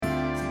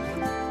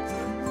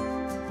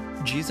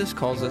Jesus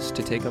calls us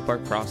to take up our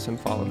cross and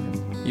follow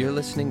him. You're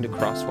listening to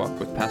Crosswalk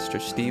with Pastor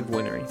Steve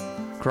Winnery.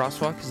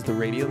 Crosswalk is the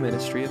radio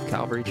ministry of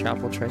Calvary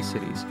Chapel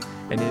Tri-Cities,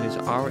 and it is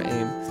our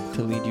aim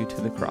to lead you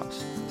to the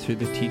cross through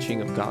the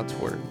teaching of God's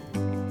Word.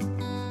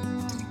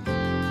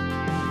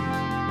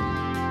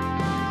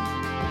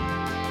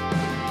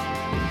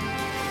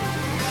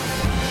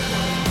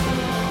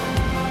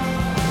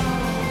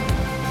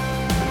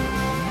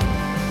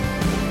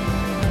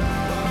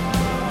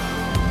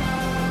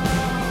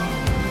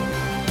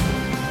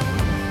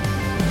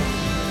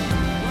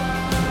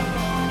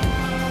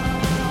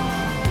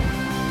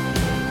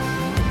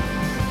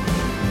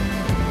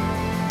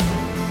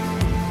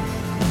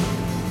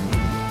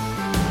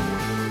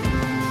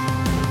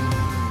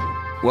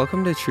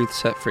 Welcome to Truth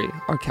Set Free,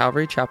 our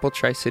Calvary Chapel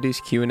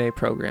Tri-Cities Q&A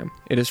program.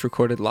 It is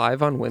recorded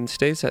live on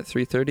Wednesdays at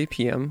 3:30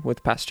 p.m.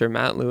 with Pastor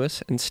Matt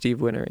Lewis and Steve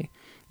Winnery.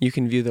 You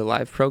can view the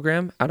live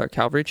program at our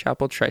Calvary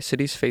Chapel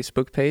Tri-Cities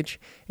Facebook page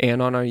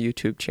and on our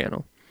YouTube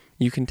channel.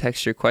 You can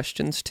text your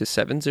questions to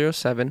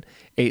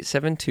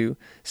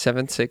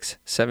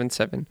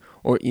 707-872-7677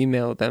 or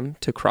email them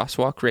to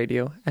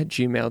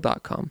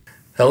crosswalkradio@gmail.com.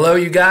 Hello,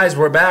 you guys.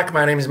 We're back.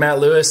 My name is Matt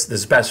Lewis.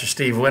 This is Pastor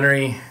Steve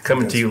Winnery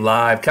coming to you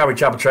live. Calvary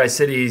Chapel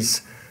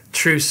Tri-Cities,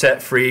 True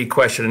Set Free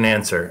question and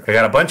answer. I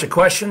got a bunch of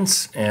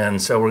questions,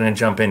 and so we're going to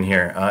jump in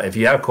here. If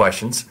you have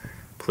questions,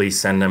 please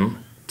send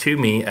them to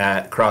me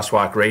at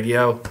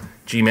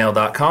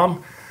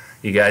crosswalkradio@gmail.com.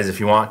 You guys, if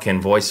you want,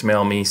 can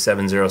voicemail me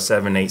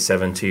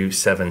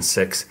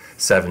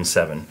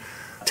 707-872-7677.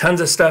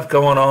 Tons of stuff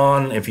going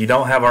on. If you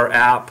don't have our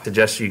app, I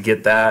suggest you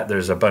get that.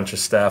 There's a bunch of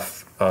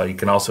stuff you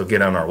can also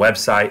get on our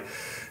website.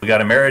 We got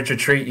a marriage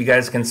retreat you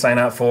guys can sign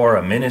up for,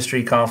 a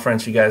ministry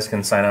conference you guys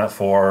can sign up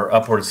for,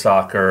 Upward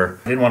Soccer.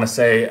 I didn't want to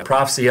say a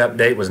prophecy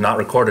update was not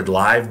recorded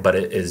live, but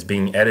it is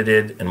being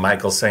edited, and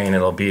Michael's saying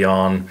it'll be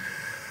on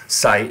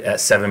site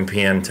at 7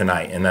 p.m.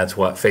 tonight, and that's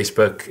what,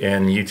 Facebook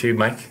and YouTube,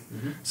 Mike?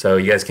 Mm-hmm. So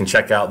you guys can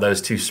check out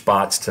those two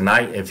spots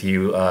tonight if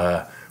you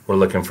were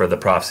looking for the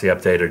prophecy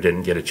update or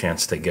didn't get a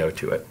chance to go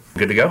to it.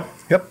 Good to go?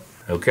 Yep.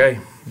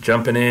 Okay,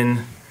 jumping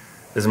in.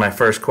 This is my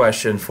first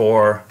question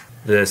for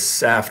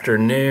this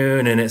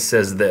afternoon, and it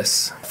says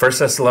this. 1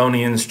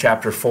 Thessalonians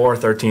chapter 4,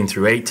 13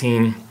 through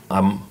 18.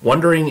 I'm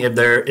wondering if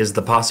there is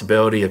the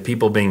possibility of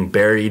people being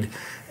buried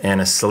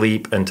and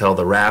asleep until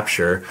the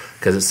rapture,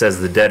 because it says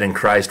the dead in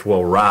Christ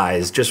will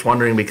rise. Just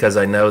wondering, because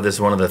I know this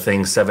is one of the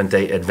things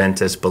Seventh-day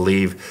Adventists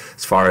believe,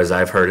 as far as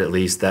I've heard at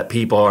least, that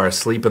people are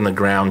asleep in the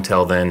ground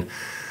till then.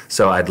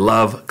 So I'd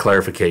love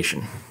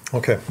clarification.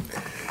 Okay.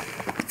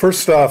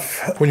 First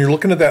off, when you're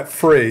looking at that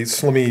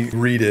phrase, let me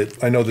read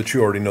it. I know that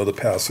you already know the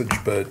passage,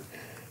 but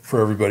for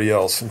everybody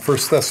else. In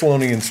 1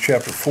 Thessalonians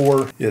chapter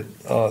 4, it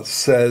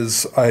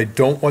says, I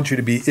don't want you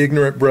to be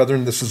ignorant,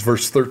 brethren. This is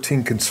verse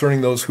 13,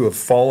 concerning those who have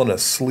fallen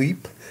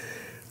asleep,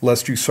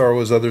 lest you sorrow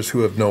as others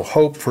who have no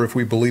hope. For if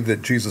we believe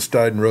that Jesus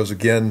died and rose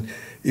again,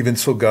 even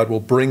so God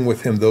will bring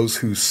with him those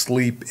who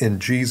sleep in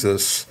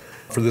Jesus.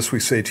 For this we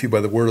say to you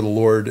by the word of the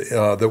Lord,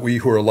 that we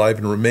who are alive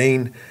and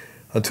remain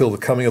until the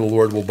coming of the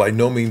Lord will by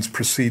no means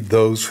precede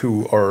those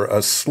who are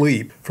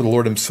asleep. For the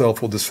Lord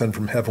himself will descend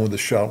from heaven with a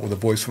shout, with the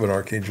voice of an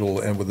archangel,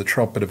 and with the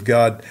trumpet of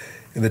God.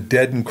 And the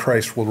dead in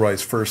Christ will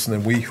rise first, and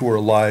then we who are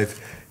alive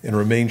and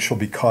remain shall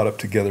be caught up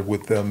together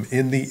with them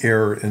in the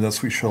air, and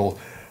thus we shall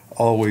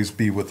always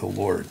be with the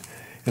Lord.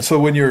 And so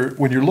when you're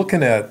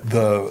looking at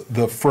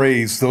the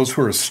phrase, those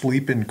who are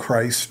asleep in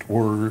Christ,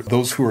 or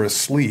those who are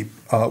asleep,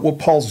 what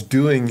Paul's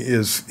doing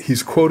is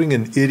he's quoting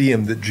an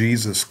idiom that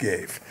Jesus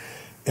gave.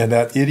 And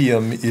that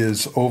idiom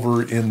is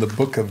over in the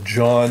book of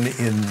John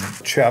in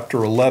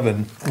chapter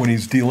 11, when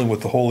he's dealing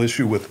with the whole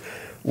issue with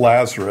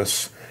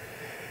Lazarus.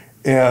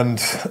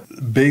 And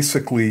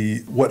basically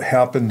what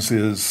happens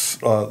is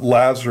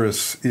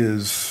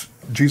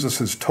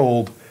Jesus is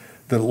told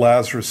that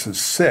Lazarus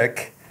is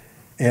sick,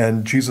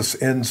 and Jesus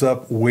ends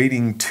up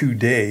waiting 2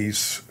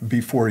 days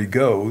before he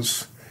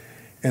goes.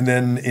 And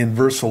then in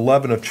verse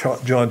 11 of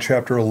John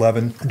chapter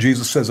 11,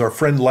 Jesus says, our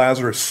friend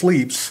Lazarus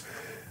sleeps,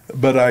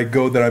 but I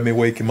go that I may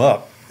wake him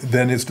up.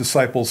 Then his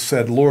disciples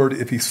said, Lord,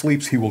 if he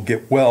sleeps, he will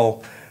get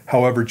well.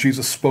 However,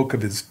 Jesus spoke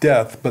of his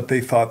death, but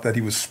they thought that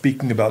he was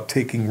speaking about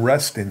taking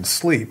rest in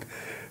sleep.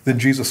 Then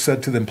Jesus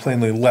said to them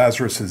plainly,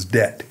 Lazarus is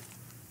dead.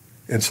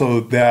 And so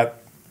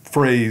that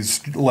phrase,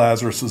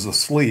 Lazarus is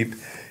asleep,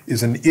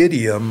 is an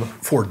idiom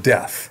for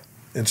death.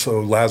 And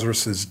so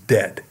Lazarus is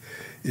dead,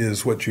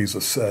 is what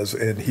Jesus says,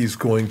 and he's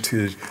going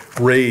to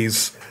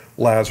raise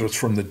Lazarus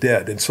from the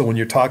dead. And so when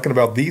you're talking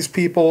about these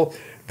people,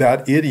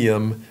 that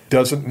idiom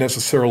doesn't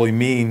necessarily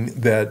mean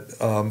that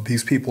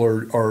these people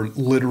are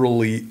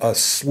literally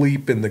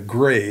asleep in the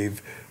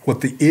grave. What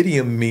the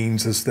idiom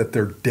means is that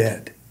they're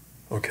dead,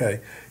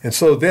 okay? And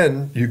so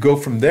then you go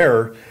from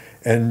there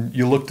and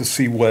you look to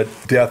see what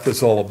death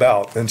is all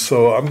about. And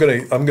so I'm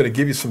gonna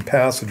give you some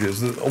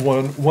passages.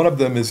 One of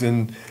them is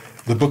in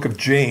the book of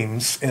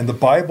James, and the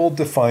Bible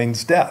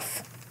defines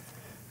death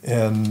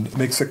and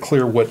makes it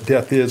clear what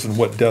death is and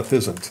what death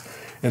isn't.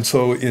 And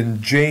so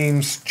in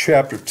James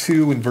chapter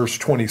 2 and verse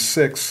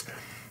 26,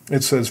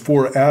 It says,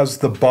 "For as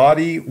the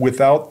body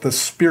without the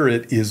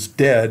spirit is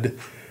dead,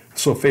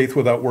 so faith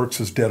without works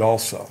is dead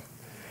also."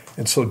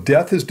 And so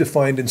death is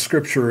defined in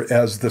Scripture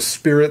as the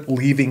spirit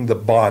leaving the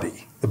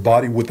body. The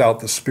body without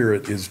the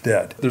spirit is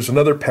dead. There's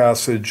another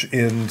passage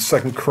in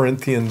 2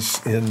 Corinthians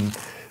in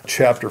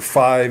chapter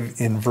 5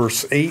 in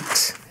verse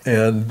 8,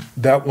 and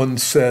that one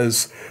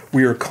says,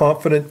 "We are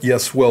confident,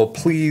 yes, well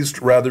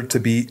pleased, rather to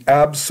be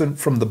absent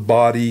from the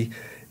body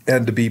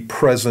and to be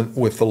present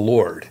with the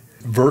Lord."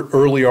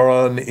 Earlier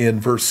on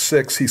in verse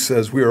 6, he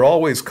says, "We are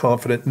always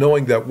confident,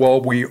 knowing that while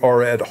we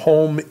are at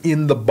home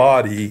in the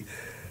body,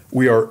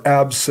 we are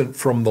absent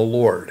from the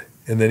Lord."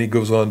 And then he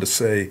goes on to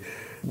say,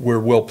 "We're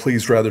well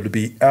pleased rather to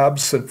be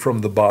absent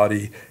from the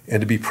body and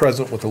to be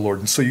present with the Lord."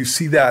 And so you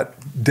see that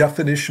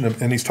definition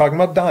of, and he's talking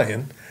about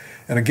dying.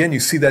 And again,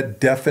 you see that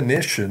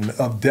definition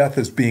of death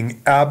as being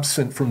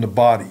absent from the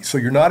body. So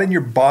you're not in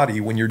your body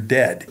when you're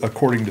dead,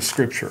 according to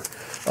Scripture.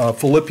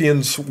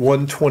 Philippians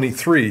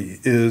 1:23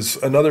 is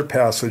another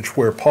passage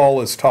where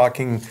Paul is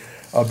talking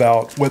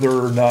about whether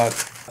or not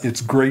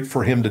it's great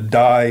for him to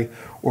die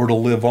or to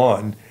live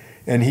on.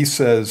 And he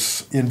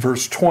says in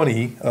verse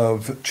 20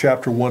 of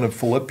chapter 1 of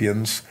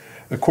Philippians,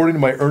 "According to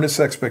my earnest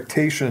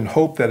expectation and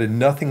hope that in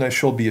nothing I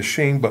shall be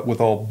ashamed, but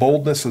with all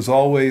boldness as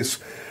always,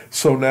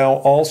 so now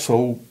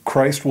also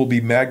Christ will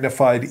be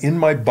magnified in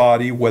my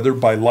body, whether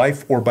by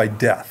life or by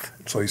death."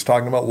 So he's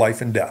talking about life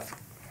and death.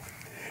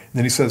 And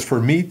then he says, to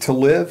me, to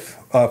live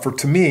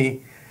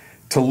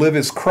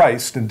is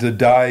Christ, and to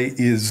die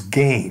is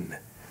gain.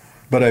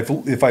 But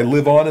if I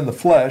live on in the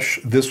flesh,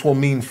 this will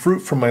mean fruit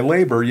from my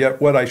labor,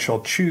 yet what I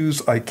shall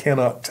choose I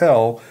cannot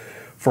tell,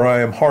 for I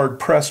am hard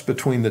pressed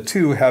between the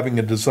two, having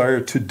a desire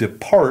to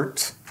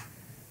depart.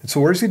 And so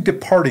where is he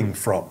departing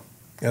from?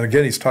 And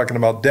again, he's talking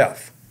about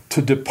death.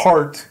 To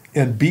depart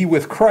and be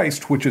with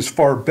Christ, which is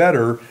far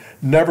better.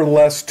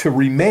 Nevertheless, to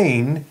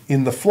remain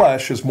in the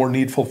flesh is more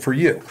needful for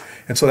you.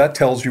 And so that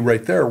tells you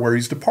right there where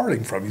he's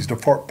departing from. He's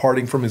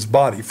departing from his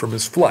body, from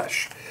his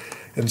flesh.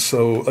 And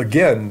so,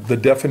 again, the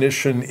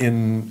definition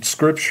in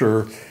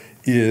Scripture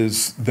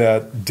is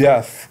that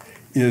death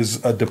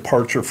is a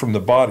departure from the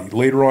body.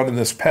 Later on in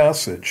this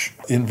passage,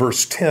 in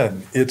verse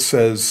 10, it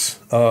says,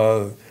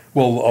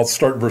 I'll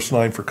start in verse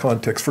 9 for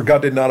context. "For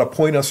God did not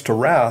appoint us to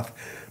wrath,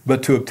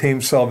 but to obtain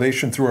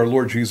salvation through our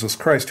Lord Jesus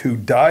Christ, who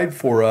died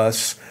for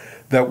us,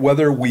 that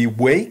whether we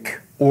wake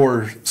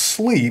or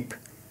sleep,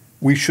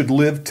 we should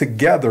live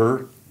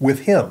together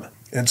with him."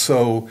 And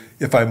so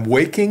if I'm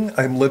waking,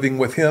 I'm living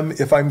with him.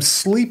 If I'm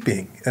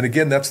sleeping, and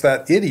again, that's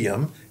that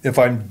idiom, if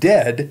I'm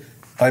dead,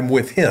 I'm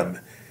with him.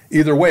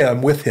 Either way,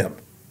 I'm with him.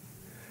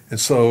 And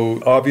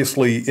so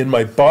obviously in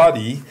my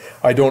body,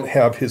 I don't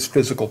have his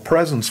physical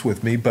presence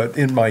with me, but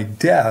in my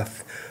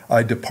death,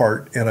 I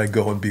depart and I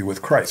go and be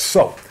with Christ.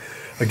 So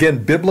again,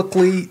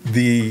 biblically,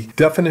 the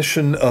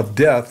definition of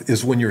death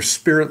is when your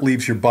spirit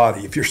leaves your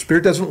body. If your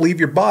spirit doesn't leave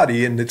your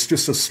body and it's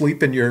just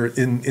asleep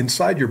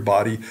inside your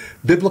body,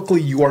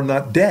 biblically you are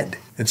not dead.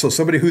 And so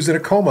somebody who's in a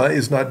coma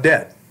is not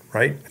dead,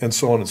 right? And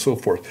so on and so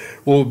forth.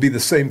 Well, it would be the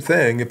same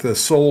thing if the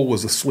soul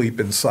was asleep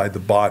inside the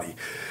body.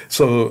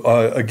 So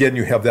again,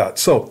 you have that.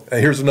 So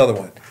here's another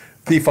one.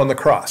 Thief on the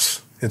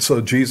cross. And so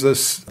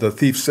Jesus, the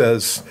thief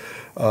says,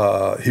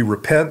 he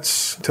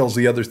repents, tells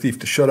the other thief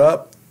to shut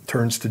up,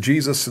 turns to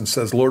Jesus and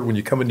says, "Lord, when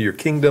you come into your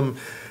kingdom,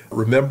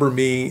 remember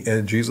me."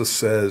 And Jesus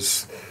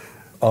says,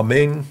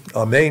 "Amen,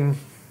 amen,"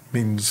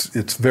 means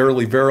it's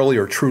verily, verily,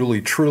 or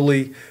truly,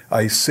 truly,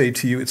 I say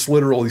to you. It's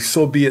literally,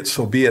 so be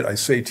it, I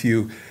say to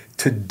you,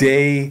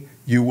 today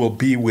you will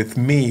be with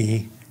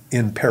me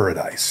in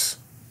paradise.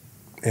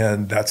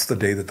 And that's the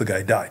day that the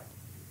guy died,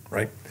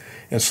 right?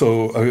 And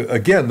so,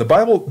 again, the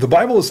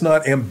Bible is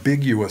not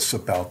ambiguous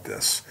about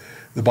this.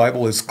 The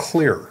Bible is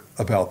clear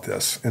about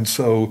this. And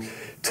so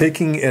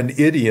taking an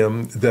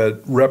idiom that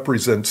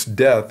represents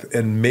death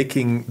and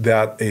making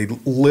that a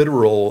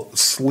literal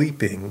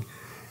sleeping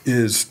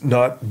is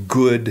not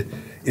good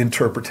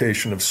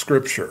interpretation of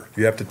Scripture.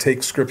 You have to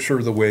take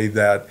Scripture the way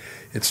that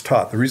it's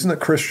taught. The reason that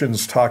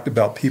Christians talked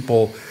about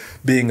people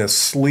being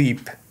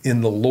asleep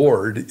in the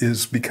Lord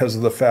is because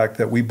of the fact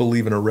that we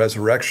believe in a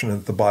resurrection and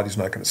that the body's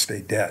not going to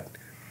stay dead.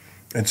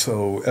 And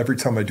so every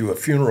time I do a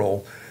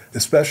funeral,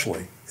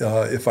 especially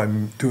if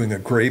I'm doing a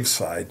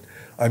graveside,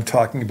 I'm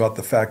talking about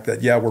the fact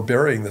that, yeah, we're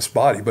burying this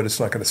body, but it's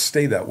not going to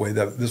stay that way,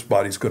 that this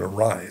body's going to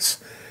rise.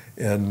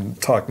 And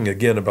talking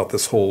again about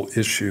this whole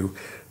issue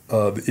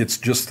of it's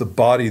just the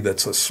body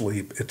that's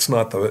asleep. It's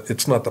not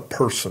the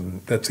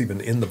person that's even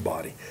in the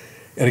body.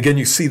 And again,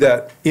 you see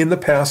that in the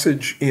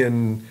passage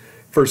in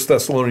 1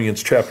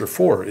 Thessalonians chapter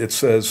 4. It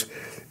says,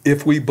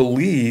 if we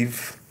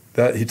believe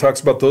that, he talks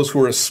about those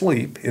who are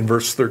asleep in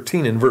verse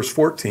 13. In verse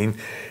 14,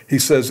 he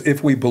says,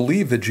 if we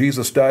believe that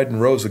Jesus died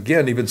and rose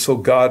again, even so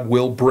God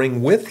will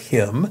bring with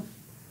him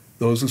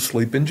those who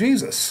sleep in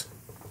Jesus.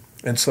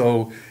 And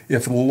so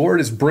if the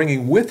Lord is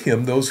bringing with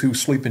him those who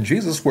sleep in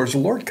Jesus, where's the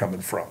Lord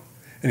coming from?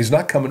 And he's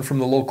not coming from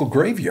the local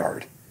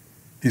graveyard.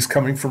 He's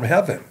coming from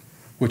heaven,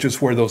 which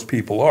is where those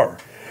people are.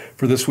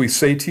 For this we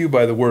say to you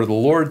by the word of the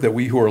Lord, that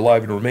we who are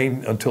alive and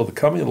remain until the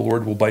coming of the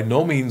Lord will by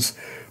no means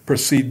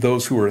precede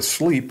those who are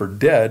asleep or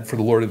dead, for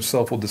the Lord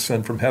himself will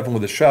descend from heaven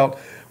with a shout,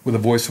 with the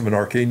voice of an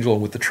archangel,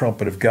 and with the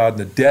trumpet of God, and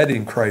the dead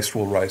in Christ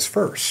will rise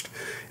first.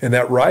 And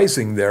that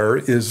rising there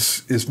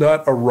is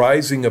not a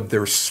rising of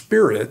their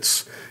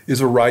spirits,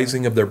 is a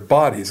rising of their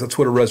bodies. That's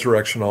what a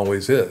resurrection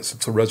always is.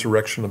 It's a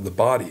resurrection of the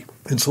body.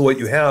 And so what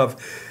you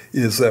have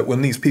is that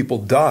when these people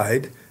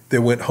died, they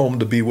went home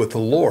to be with the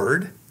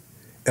Lord,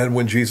 and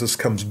when Jesus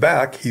comes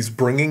back, he's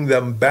bringing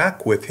them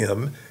back with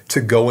him to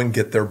go and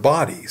get their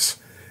bodies.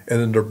 And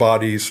then their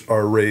bodies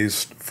are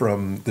raised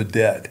from the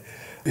dead.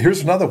 Here's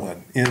another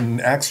one.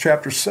 In Acts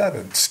chapter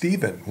 7,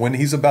 Stephen, when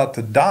he's about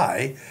to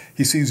die,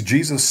 he sees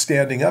Jesus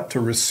standing up to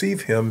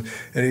receive him,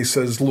 and he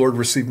says, Lord,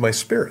 receive my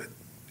spirit.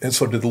 And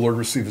so did the Lord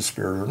receive his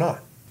spirit or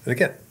not? And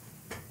again,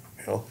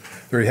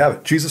 there you have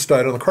it. Jesus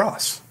died on the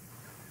cross.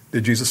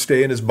 Did Jesus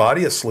stay in his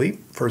body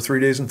asleep for 3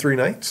 days and 3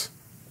 nights?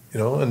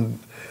 And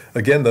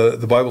again,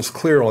 the Bible's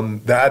clear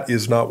on that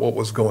is not what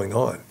was going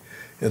on.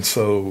 And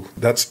so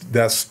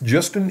that's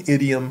just an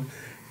idiom,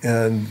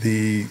 and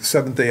the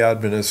Seventh-day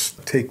Adventists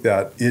take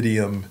that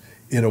idiom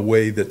in a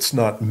way that's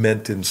not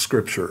meant in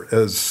Scripture.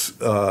 As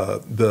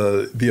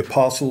the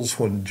apostles,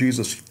 when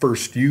Jesus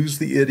first used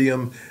the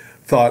idiom,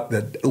 thought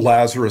that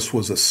Lazarus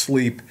was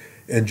asleep,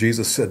 and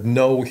Jesus said,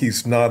 no,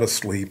 he's not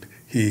asleep,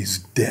 he's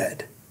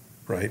dead,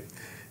 right?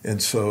 And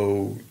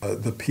so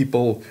the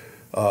people,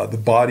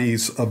 the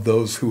bodies of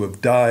those who have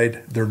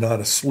died, they're not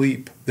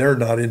asleep. They're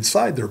not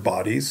inside their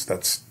bodies.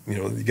 That's,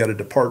 you got to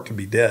depart to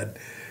be dead.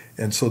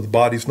 And so the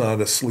body's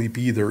not asleep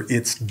either.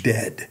 It's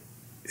dead,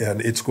 and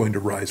it's going to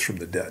rise from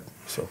the dead.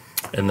 So,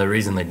 and the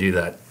reason they do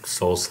that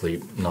soul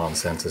sleep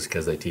nonsense is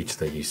because they teach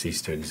that you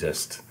cease to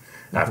exist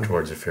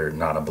afterwards if you're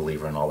not a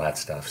believer and all that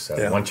stuff.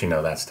 So once you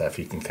know that stuff,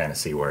 you can kind of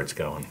see where it's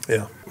going.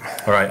 Yeah.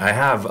 All right, I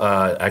have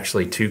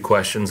actually 2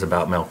 questions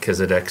about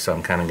Melchizedek, so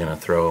I'm kind of going to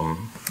throw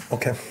them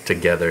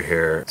together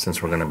here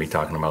since we're going to be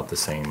talking about the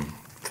same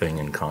thing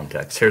in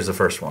context. Here's the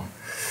first one.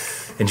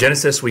 In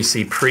Genesis, we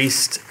see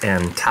priest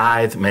and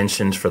tithe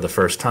mentioned for the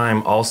first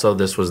time. Also,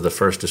 this was the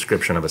first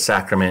description of a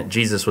sacrament.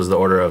 Jesus was the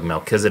order of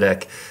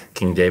Melchizedek.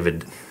 King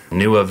David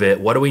knew of it.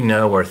 What do we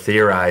know or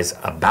theorize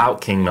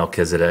about King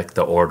Melchizedek,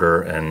 the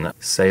order, and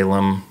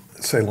Salem?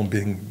 Salem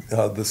being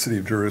the city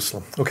of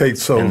Jerusalem. Okay,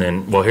 so... And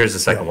then, here's the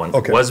second one.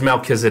 Okay. Was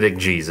Melchizedek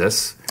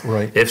Jesus?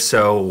 Right. If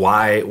so,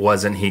 why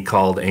wasn't he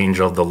called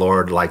angel of the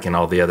Lord like in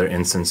all the other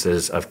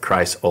instances of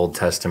Christ's Old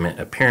Testament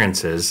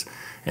appearances?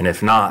 And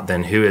if not,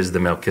 then who is the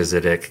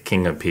Melchizedek,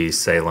 King of Peace,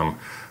 Salem,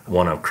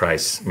 one of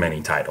Christ's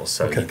many titles?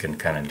 So you can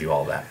kind of do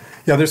all that.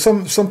 Yeah, there's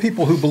some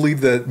people who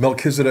believe that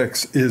Melchizedek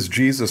is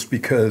Jesus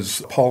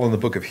because Paul in the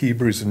book of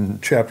Hebrews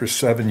in chapter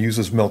 7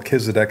 uses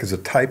Melchizedek as a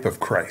type of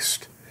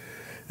Christ.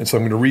 And so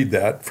I'm going to read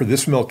that. For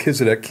this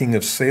Melchizedek, king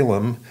of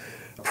Salem,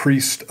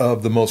 priest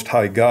of the Most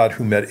High God,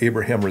 who met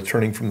Abraham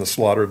returning from the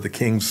slaughter of the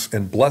kings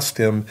and blessed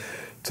him,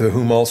 to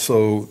whom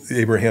also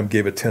Abraham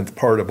gave a 10th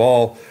part of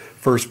all,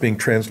 first being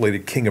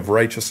translated king of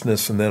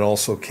righteousness, and then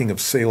also king of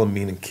Salem,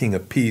 meaning king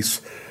of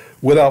peace,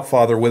 without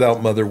father,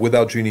 without mother,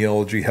 without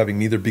genealogy, having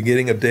neither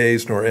beginning of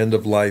days nor end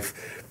of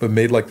life, but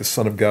made like the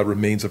Son of God,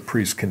 remains a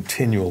priest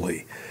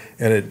continually.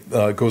 And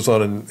it goes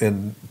on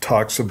and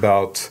talks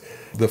about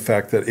the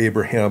fact that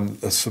Abraham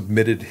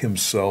submitted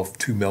himself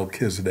to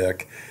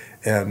Melchizedek,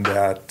 and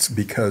that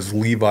because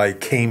Levi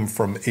came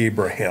from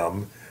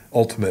Abraham,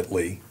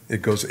 ultimately,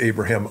 it goes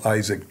Abraham,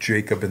 Isaac,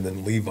 Jacob, and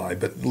then Levi,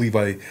 but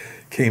Levi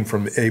came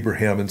from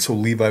Abraham, and so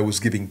Levi was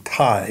giving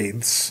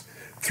tithes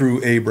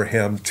through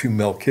Abraham to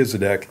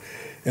Melchizedek,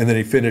 and then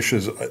he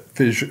finishes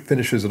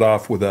it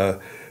off with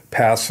a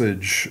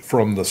passage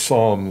from the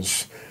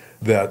Psalms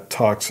that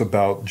talks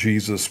about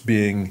Jesus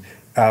being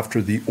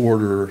after the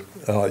order,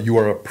 you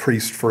are a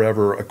priest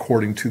forever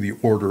according to the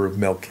order of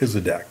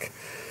Melchizedek.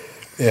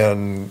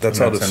 And that's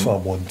out of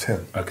Psalm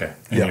 110. Okay.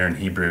 And you're in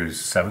Hebrews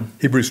 7?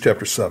 Hebrews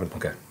chapter 7.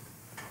 Okay.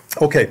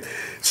 Okay,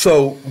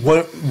 so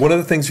one of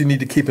the things you need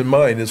to keep in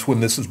mind is when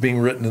this is being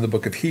written in the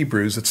book of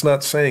Hebrews, it's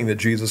not saying that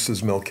Jesus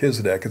is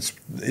Melchizedek.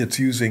 It's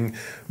using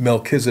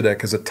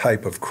Melchizedek as a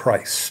type of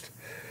Christ.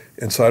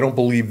 And so I don't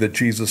believe that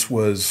Jesus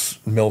was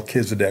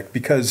Melchizedek,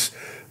 because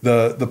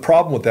the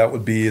problem with that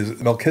would be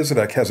is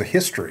Melchizedek has a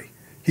history.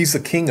 He's the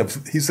king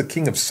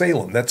of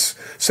Salem.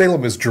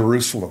 Salem is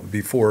Jerusalem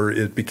before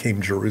it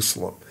became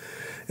Jerusalem.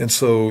 And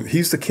so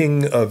he's the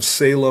king of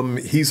Salem.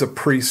 He's a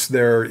priest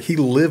there. He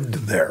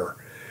lived there.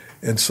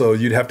 And so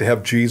you'd have to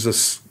have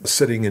Jesus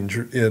sitting in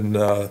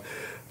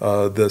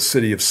the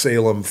city of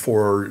Salem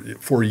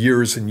for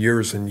years and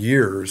years and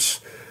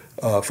years,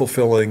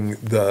 fulfilling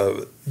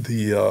the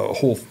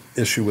whole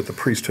issue with the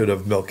priesthood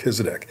of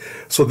Melchizedek.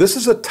 So this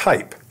is a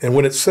type. And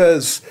when it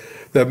says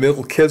that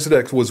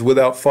Melchizedek was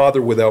without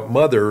father, without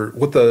mother.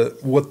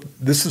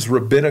 This is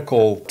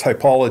rabbinical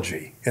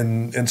typology,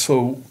 and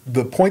so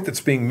the point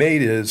that's being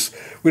made is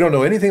we don't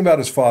know anything about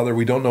his father,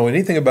 we don't know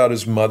anything about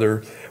his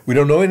mother, we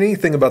don't know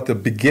anything about his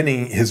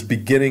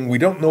beginning, we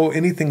don't know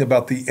anything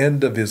about the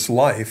end of his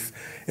life,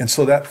 and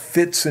so that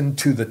fits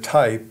into the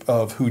type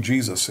of who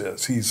Jesus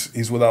is.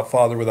 He's without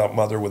father, without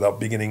mother, without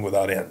beginning,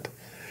 without end.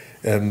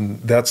 And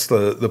that's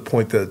the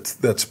point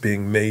that's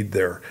being made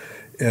there.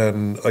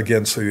 And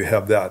again, so you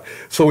have that.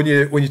 So when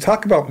you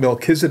talk about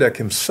Melchizedek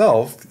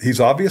himself, he's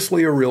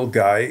obviously a real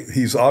guy.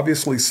 He's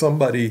obviously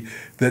somebody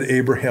that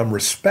Abraham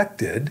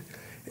respected,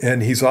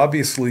 and he's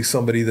obviously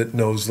somebody that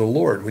knows the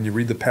Lord. When you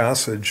read the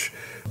passage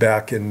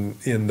back in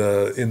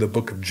the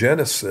book of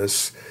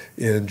Genesis,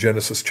 in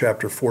Genesis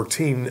chapter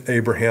 14,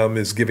 Abraham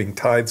is giving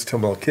tithes to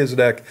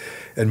Melchizedek,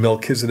 and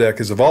Melchizedek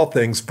is of all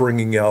things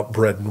bringing out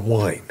bread and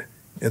wine.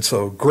 And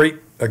so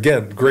great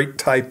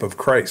type of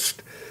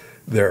Christ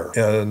there.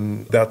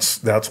 And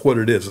that's what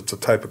it is. It's a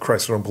type of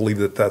Christ. I don't believe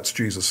that that's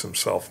Jesus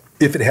himself.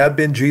 If it had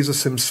been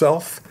Jesus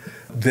himself,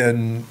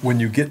 then when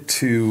you get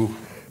to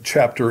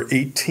chapter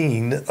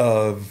 18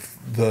 of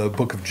the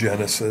book of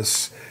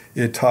Genesis,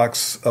 it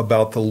talks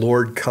about the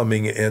Lord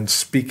coming and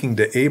speaking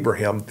to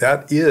Abraham.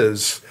 That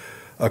is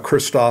a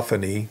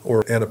Christophany,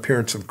 or an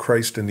appearance of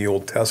Christ in the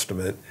Old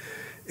Testament.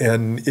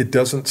 And it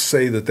doesn't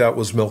say that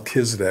was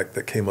Melchizedek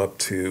that came up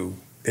to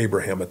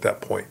Abraham at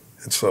that point.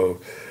 And so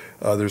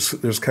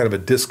there's kind of a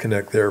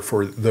disconnect there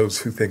for those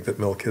who think that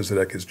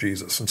Melchizedek is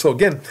Jesus. And so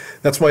again,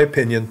 that's my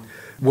opinion.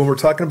 When we're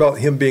talking about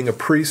him being a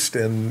priest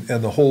and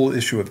the whole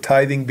issue of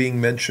tithing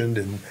being mentioned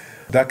and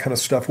that kind of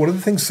stuff, one of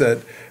the things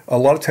that a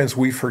lot of times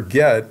we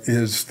forget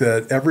is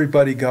that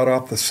everybody got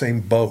off the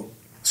same boat.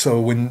 So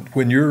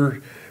when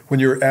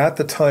you're at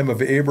the time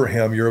of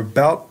Abraham, you're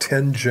about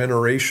 10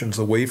 generations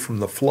away from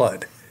the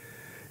flood.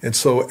 And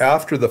so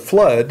after the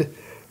flood,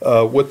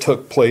 what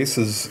took place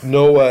is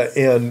Noah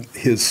and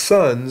his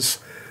sons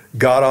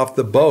got off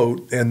the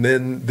boat, and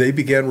then they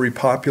began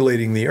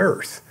repopulating the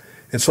earth.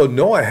 And so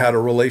Noah had a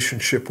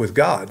relationship with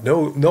God.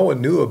 Noah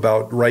knew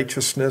about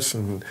righteousness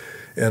and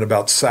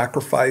about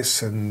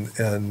sacrifice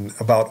and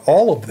about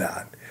all of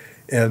that.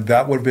 And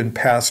that would have been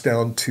passed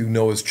down to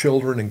Noah's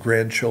children and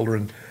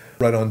grandchildren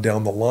right on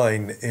down the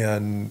line.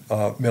 And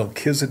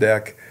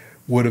Melchizedek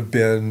would have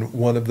been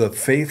one of the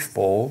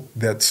faithful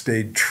that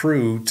stayed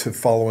true to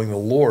following the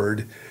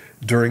Lord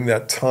during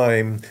that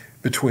time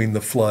between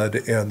the flood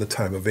and the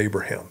time of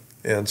Abraham.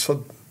 And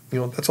so,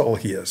 that's all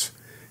he is.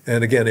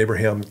 And again,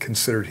 Abraham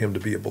considered him to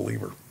be a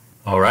believer.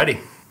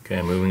 Alrighty.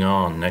 Okay, moving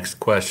on. Next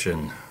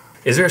question.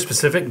 Is there a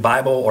specific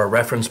Bible or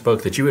reference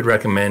book that you would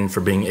recommend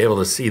for being able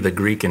to see the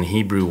Greek and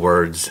Hebrew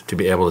words to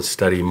be able to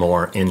study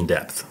more in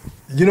depth?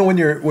 When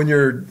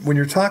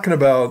you're talking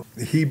about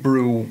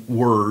Hebrew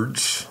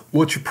words,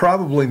 what you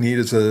probably need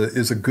is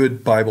a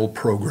good Bible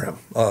program,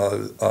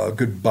 a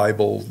good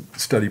Bible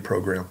study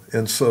program.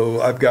 And so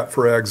I've got,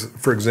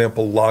 for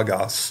example,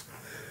 Logos,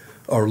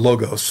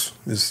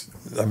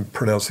 I'm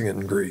pronouncing it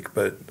in Greek,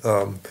 but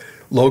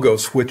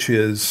Logos, which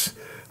is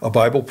a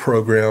Bible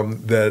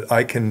program that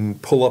I can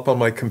pull up on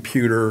my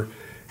computer,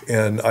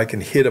 and I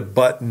can hit a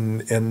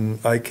button,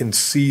 and I can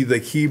see the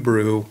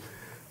Hebrew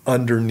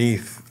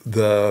underneath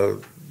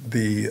the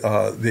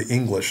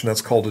English, and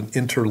that's called an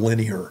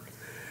interlinear.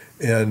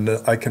 And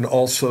I can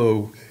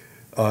also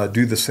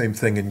do the same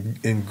thing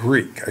in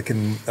Greek. I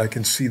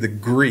can see the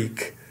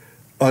Greek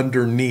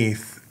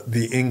underneath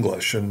the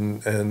English,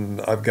 and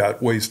I've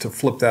got ways to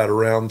flip that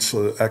around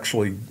so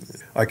actually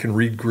I can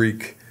read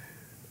Greek.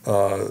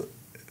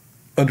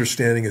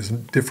 Understanding is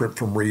different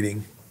from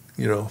reading.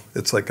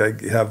 It's like I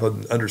have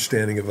an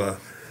understanding of a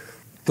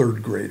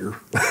third grader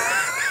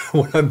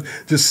when I'm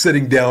just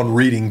sitting down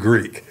reading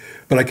Greek.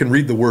 But I can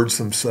read the words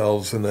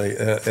themselves, and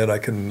I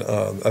can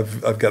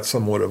I've got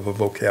somewhat of a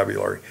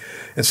vocabulary,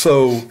 and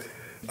so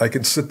I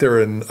can sit there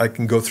and I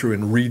can go through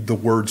and read the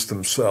words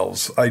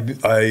themselves.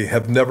 I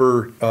have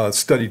never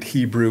studied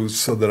Hebrew,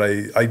 so that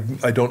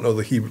I don't know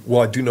the Hebrew.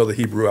 Well, I do know the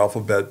Hebrew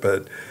alphabet,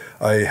 but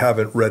I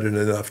haven't read it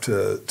enough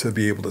to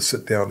be able to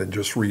sit down and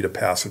just read a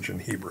passage in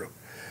Hebrew.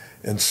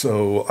 And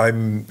so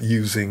I'm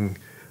using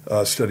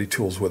study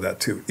tools with that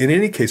too. In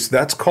any case,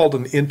 that's called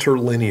an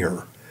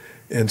interlinear.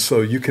 And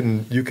so you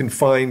can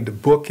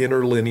find book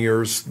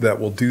interlinears that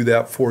will do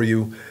that for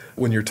you.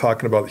 When you're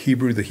talking about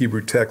Hebrew, the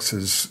Hebrew text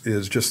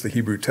is just the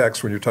Hebrew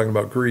text. When you're talking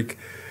about Greek,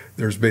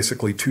 there's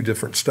basically two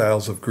different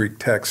styles of Greek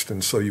text,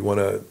 and so you want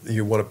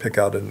to pick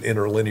out an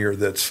interlinear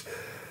that's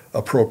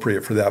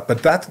appropriate for that.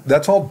 But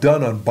that's all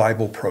done on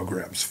Bible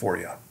programs for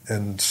you,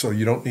 and so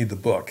you don't need the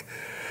book.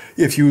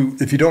 If you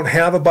don't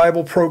have a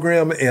Bible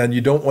program and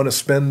you don't want to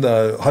spend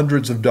the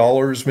hundreds of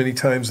dollars many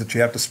times that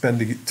you have to spend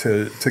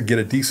to get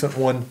a decent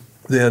one,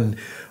 then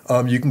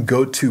you can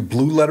go to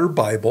Blue Letter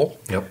Bible.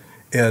 Yep.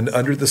 And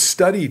under the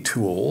study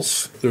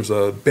tools, there's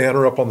a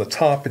banner up on the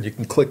top, and you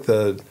can click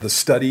the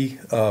study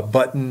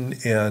button.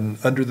 And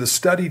under the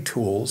study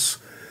tools,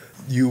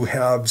 you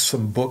have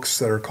some books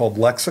that are called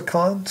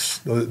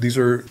lexicons. These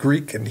are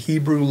Greek and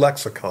Hebrew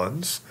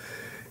lexicons.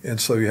 And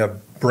so you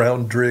have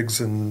Brown, Driggs,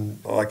 and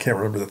I can't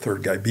remember the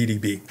third guy,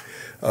 BDB,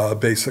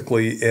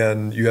 basically.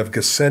 And you have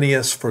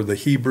Gesenius for the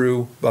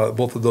Hebrew.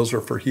 Both of those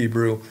are for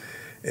Hebrew.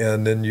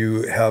 And then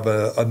you have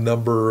a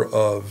number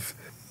of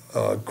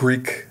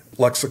Greek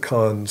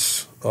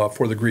lexicons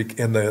for the Greek.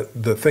 And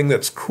the thing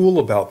that's cool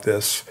about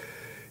this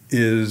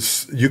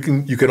is you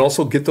can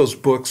also get those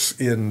books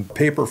in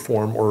paper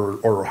form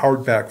or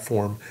hardback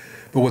form.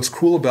 But what's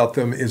cool about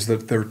them is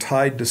that they're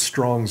tied to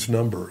Strong's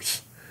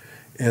numbers.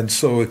 And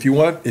so if you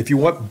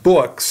want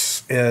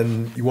books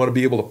and you want to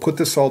be able to put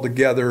this all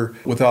together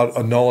without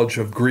a knowledge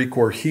of Greek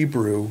or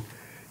Hebrew,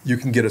 you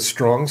can get a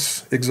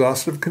Strong's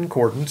Exhaustive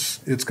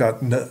Concordance. It's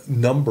got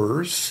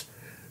numbers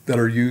that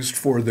are used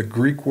for the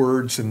Greek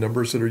words and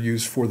numbers that are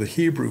used for the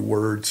Hebrew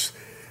words.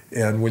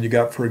 And when you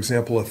got, for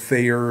example, a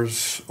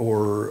Thayer's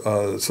or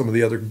some of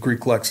the other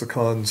Greek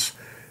lexicons,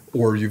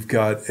 or you've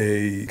got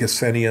a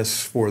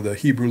Gesenius for the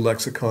Hebrew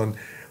lexicon,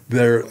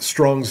 their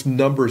Strong's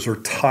numbers are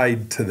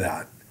tied to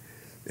that.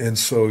 And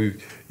so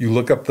you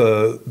look up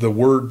the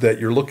word that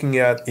you're looking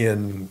at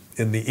in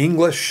the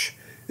English,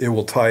 it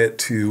will tie it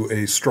to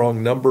a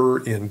strong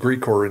number in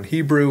Greek or in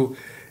Hebrew,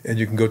 and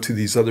you can go to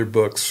these other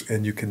books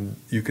and you can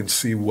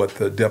see what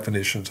the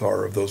definitions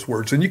are of those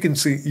words. And you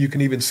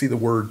can even see the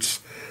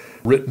words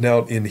written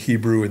out in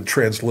Hebrew and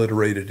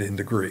transliterated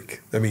into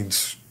Greek. That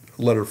means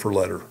letter for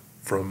letter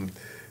from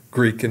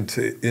Greek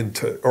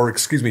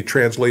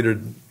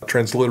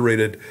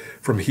transliterated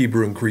from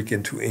Hebrew and Greek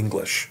into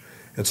English.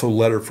 And so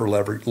letter for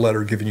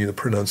letter giving you the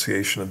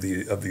pronunciation of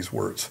these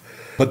words.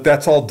 But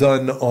that's all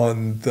done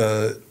on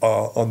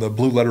the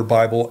Blue Letter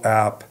Bible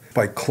app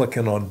by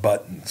clicking on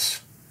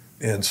buttons.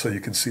 And so you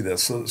can see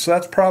this. So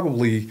that's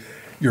probably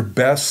your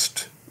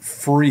best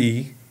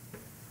free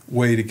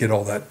way to get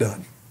all that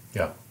done.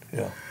 Yeah.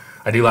 Yeah.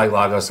 I do like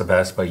Logos the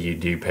best, but you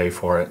do pay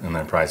for it, and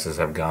their prices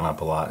have gone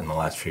up a lot in the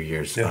last few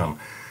years. Yeah.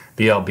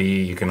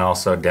 BLB, you can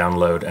also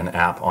download an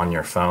app on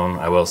your phone.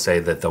 I will say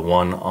that the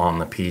one on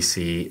the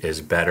PC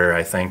is better,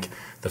 I think.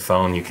 The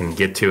phone, you can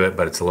get to it,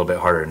 but it's a little bit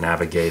harder to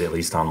navigate, at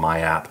least on my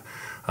app.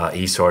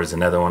 eSword is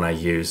another one I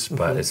use,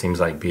 but it seems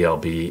like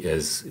BLB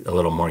is a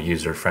little more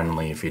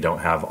user-friendly if you don't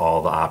have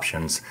all the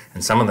options.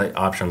 And some of the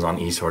options on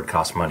eSword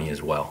cost money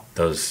as well.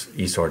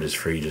 eSword is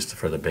free just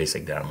for the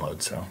basic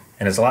download.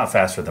 And it's a lot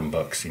faster than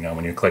books.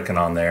 When you're clicking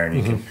on there and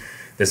you can...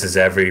 This is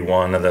every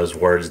one of those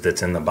words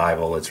that's in the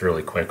Bible. It's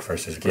really quick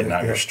versus getting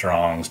out your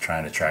Strongs,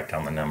 trying to track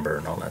down the number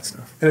and all that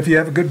stuff. And if you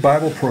have a good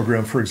Bible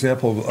program, for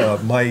example,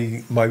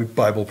 my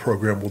Bible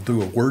program will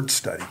do a word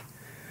study.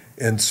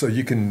 And so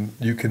you can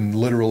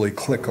literally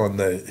click on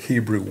the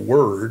Hebrew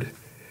word,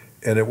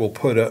 and it will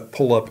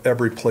pull up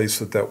every place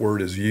that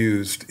word is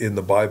used in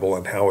the Bible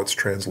and how it's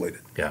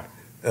translated. Yeah.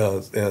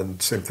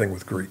 And same thing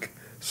with Greek.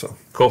 So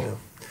cool. Yeah.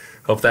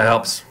 Hope that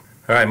helps.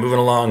 All right, moving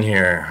along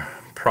here.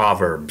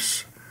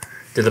 Proverbs.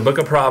 Did the book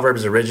of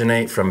Proverbs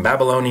originate from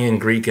Babylonian,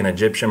 Greek, and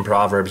Egyptian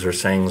proverbs or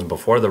sayings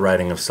before the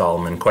writing of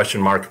Solomon? ?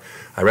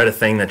 I read a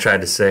thing that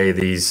tried to say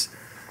these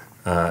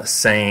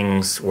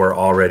sayings were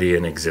already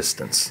in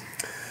existence.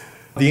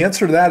 The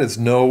answer to that is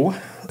no.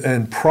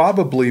 And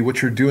probably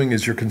what you're doing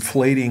is you're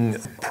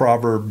conflating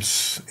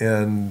Proverbs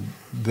and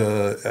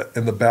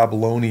the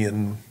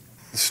Babylonian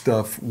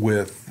stuff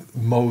with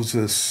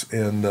Moses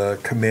and the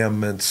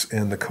commandments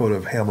and the Code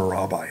of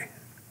Hammurabi.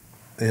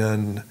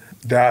 And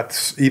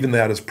that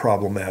is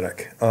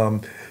problematic.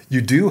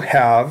 You do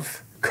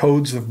have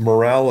codes of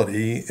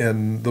morality,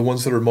 and the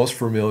ones that are most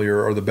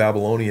familiar are the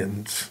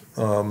Babylonians.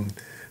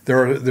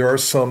 There are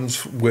some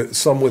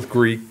with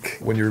Greek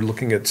when you're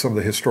looking at some of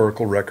the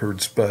historical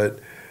records, but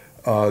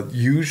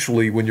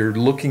usually when you're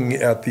looking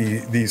at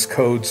these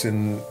codes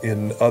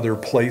in other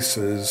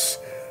places,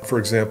 for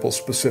example,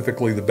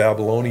 specifically the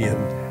Babylonian,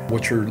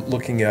 what you're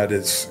looking at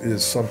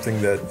is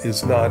something that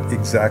is not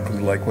exactly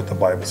like what the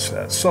Bible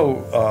says.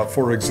 So,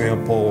 for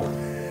example,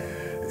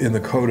 in the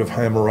Code of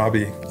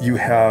Hammurabi, you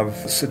have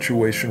a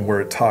situation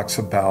where it talks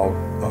about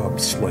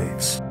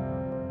slaves.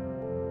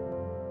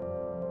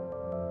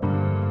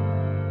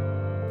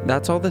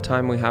 That's all the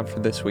time we have for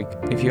this week.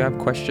 If you have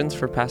questions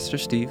for Pastor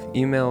Steve,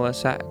 email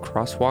us at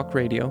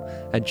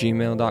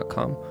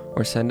crosswalkradio@gmail.com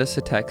or send us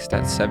a text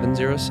at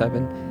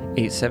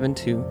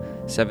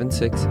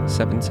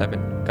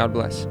 707-872-7677. God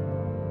bless.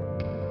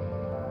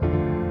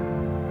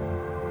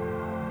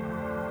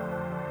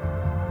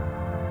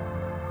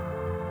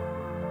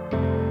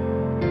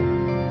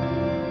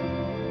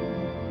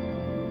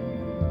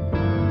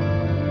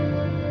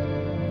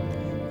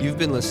 You've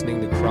been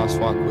listening to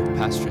Crosswalk with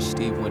Pastor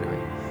Steve Winnery.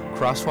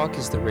 Crosswalk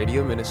is the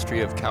radio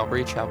ministry of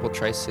Calvary Chapel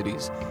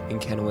Tri-Cities in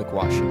Kennewick,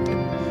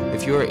 Washington.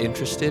 If you are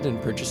interested in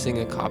purchasing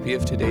a copy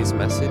of today's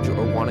message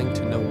or wanting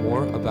to know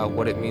more about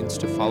what it means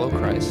to follow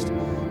Christ,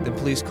 then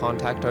please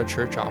contact our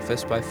church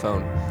office by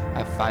phone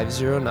at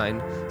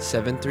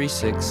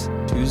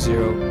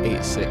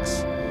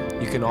 509-736-2086.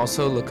 You can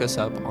also look us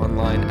up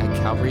online at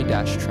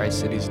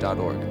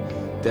calvary-tricities.org.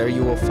 There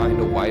you will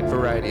find a wide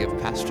variety of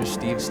Pastor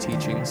Steve's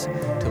teachings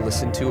to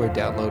listen to or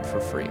download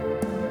for free.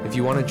 If If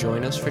you want to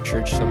join us for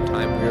church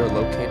sometime, we are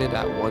located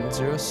at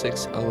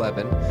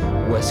 10611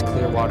 West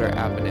Clearwater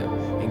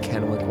Avenue in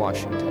Kennewick,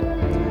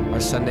 Washington. Our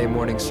Sunday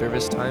morning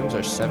service times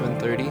are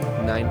 7:30,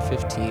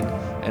 9:15,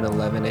 and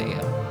 11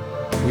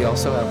 a.m. We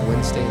also have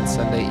Wednesday and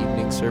Sunday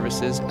evening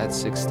services at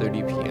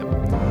 6:30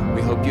 p.m.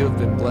 We hope you have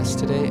been blessed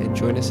today, and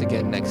join us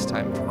again next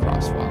time for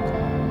Crosswalk.